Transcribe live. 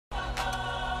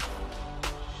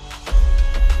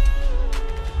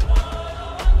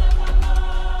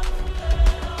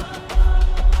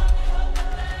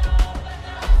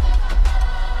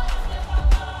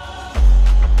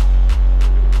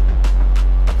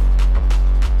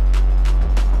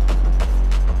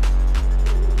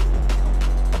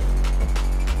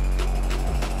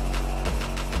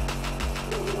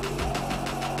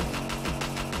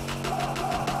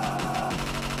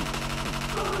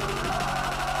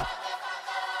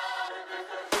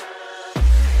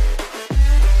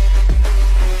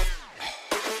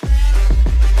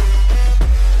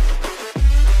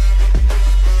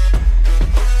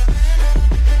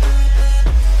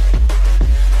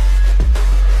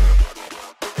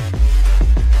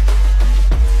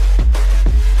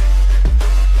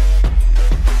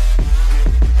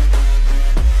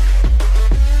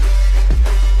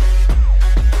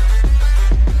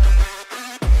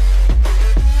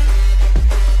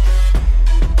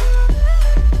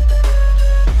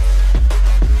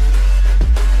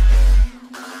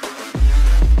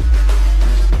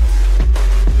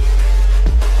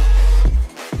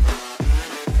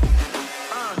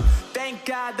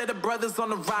brothers on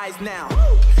the rise now.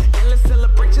 Endless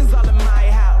celebrations all in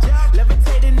my house.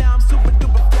 Levitating now, I'm super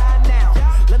duper fly now.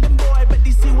 London boy, but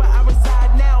DC where I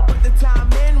reside now. Put the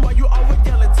time in while you always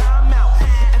yelling time out.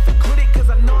 And for quit it, cause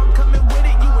I know I'm coming with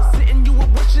it. You were sitting, you were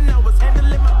wishing I was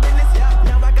handling my business.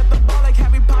 Now I got the ball like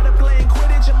Harry Potter playing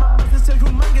Quidditch. And my business is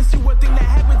humongous, you would think that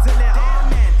happens in there. Oh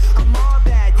man, I'm all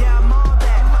that, yeah, I'm all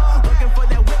that. Looking for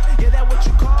that whip, yeah, that what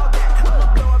you call that.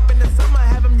 I'ma blow up in the summer,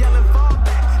 have them yelling fall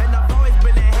back. And I've always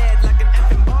been ahead like an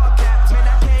effing ball cap. Man,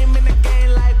 I came in the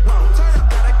game like, whoa.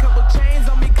 Got a couple chains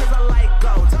on me cause I like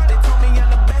gold. They told me I'm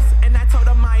the best and I told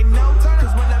them I know.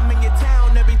 Cause when I'm in your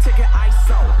town, every ticket I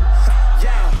sold.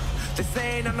 Yeah, they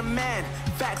saying I'm the man.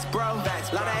 Facts, bro.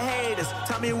 Lot of haters,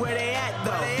 tell me where they at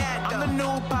though. I'm the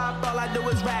new pop, all I do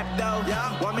is rap though.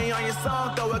 Want me on your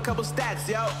song, throw a couple stacks,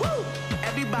 yo. Woo!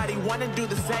 Everybody wanna do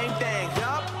the same thing.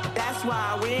 That's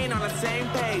why we ain't on the same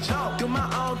page. Do my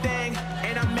own thing,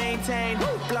 and I maintain.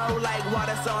 Flow like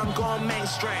water, so I'm going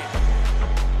mainstream.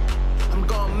 I'm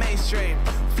going mainstream.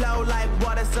 Flow like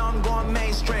water, so I'm going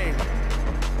mainstream.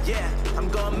 Yeah, I'm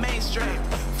going mainstream.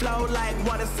 Flow like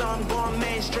water, so I'm going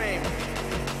mainstream.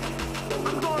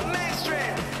 I'm going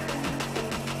mainstream.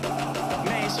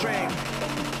 Mainstream.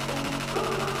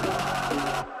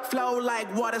 Flow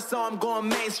like water, so I'm going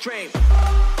mainstream.